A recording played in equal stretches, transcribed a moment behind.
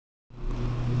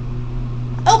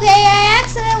Okay, I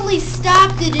accidentally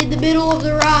stopped it in the middle of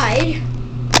the ride.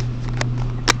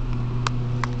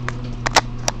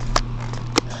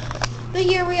 But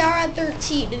here we are on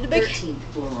 13. In the 13th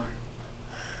floor.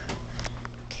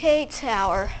 McKay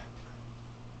Tower.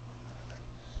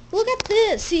 Look at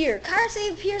this here. Car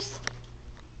save Pierce.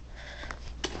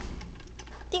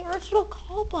 The original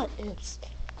call buttons.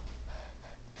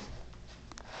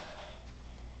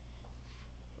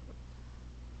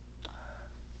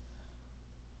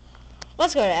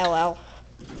 Let's go to LL.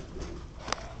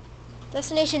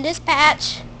 Destination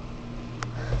dispatch.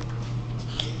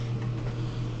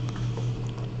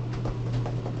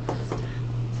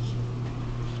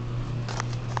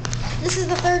 This is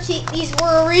the 13th. These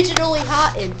were originally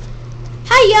hot in.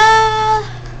 Hiya!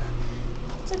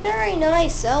 It's a very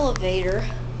nice elevator.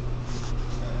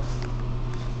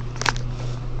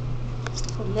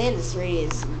 Oh man, this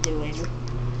radius is doing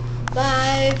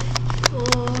 5,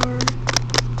 4.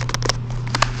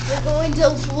 We're going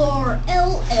to floor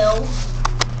LL.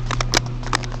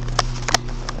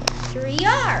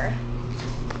 3R.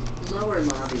 Lower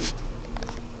lobby.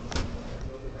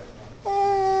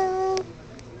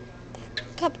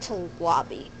 Capital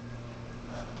lobby.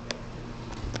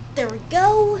 There we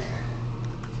go.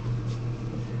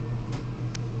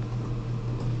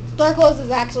 Door closes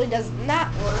actually does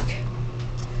not work.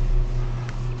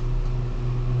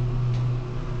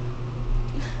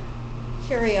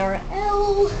 Here we are,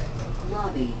 L.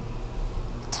 Lobby.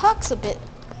 Talks a bit.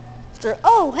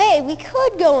 Oh, hey, we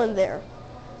could go in there.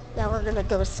 Now we're gonna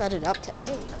go set it up to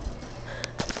 8.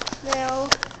 Now.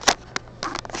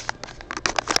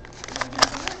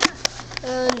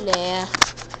 Nah.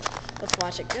 Let's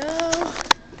watch it go.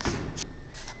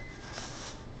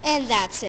 And that's it.